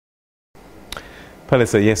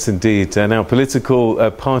Palisa, yes indeed. Now, political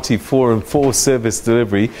party 4 and 4 service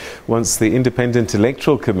delivery wants the Independent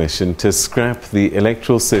Electoral Commission to scrap the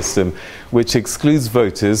electoral system which excludes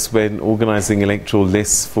voters when organising electoral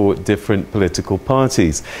lists for different political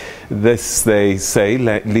parties. This, they say,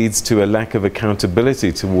 leads to a lack of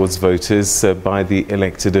accountability towards voters by the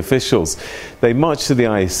elected officials. They marched to the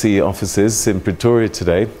IEC offices in Pretoria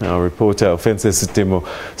today. Our reporter Ofenste Setimo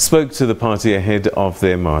spoke to the party ahead of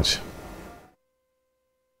their march.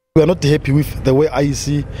 We are not happy with the way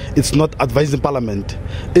IEC is not advising Parliament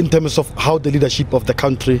in terms of how the leadership of the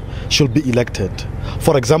country should be elected.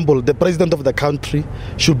 For example, the President of the country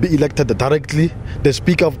should be elected directly, the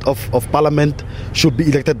Speaker of Parliament should be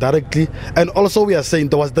elected directly, and also we are saying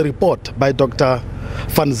there was the report by Dr.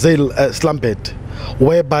 Van Zyl Slampet,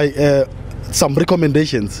 whereby some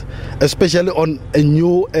recommendations, especially on a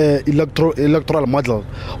new electoral model,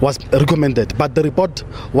 was recommended, but the report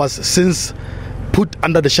was since put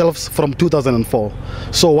under the shelves from 2004.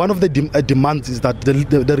 So one of the demands is that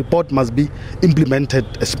the report must be implemented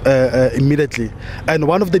immediately. And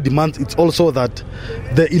one of the demands is also that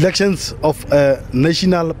the elections of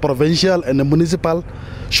national, provincial and municipal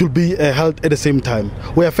should be held at the same time.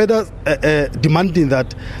 We are further demanding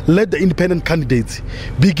that let the independent candidates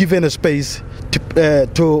be given a space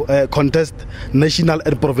to contest national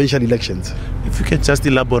and provincial elections. If you can just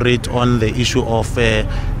elaborate on the issue of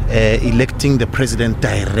electing the president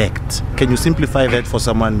direct. Can you simplify that for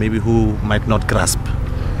someone maybe who might not grasp?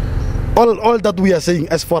 All that we are saying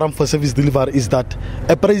as Forum for Service Delivery is that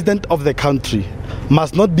a president of the country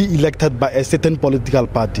must not be elected by a certain political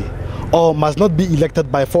party or must not be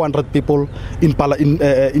elected by 400 people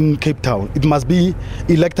in Cape Town. It must be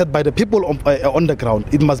elected by the people on the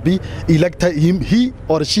ground. It must be elected, he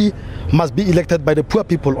or she must be elected by the poor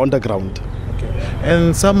people on the ground.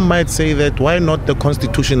 And some might say that why not the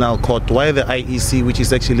Constitutional Court? Why the IEC, which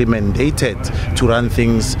is actually mandated to run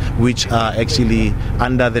things which are actually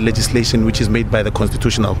under the legislation which is made by the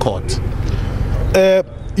Constitutional Court?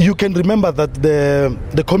 You can remember that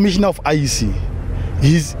the Commissioner of IEC,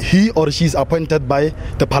 he or she is appointed by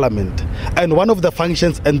the Parliament, and one of the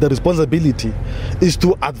functions and the responsibility is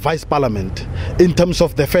to advise Parliament in terms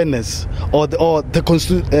of the fairness or the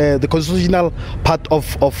constitutional part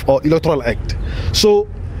of Electoral Act. So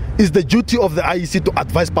it's the duty of the IEC to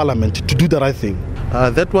advise Parliament to do the right thing.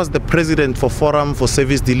 That was the president for Forum for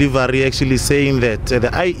Service Delivery actually saying that the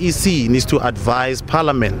IEC needs to advise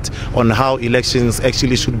Parliament on how elections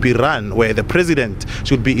actually should be run, where the president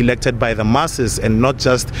should be elected by the masses and not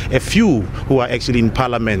just a few who are actually in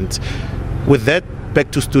Parliament. With that,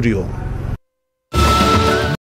 back to studio.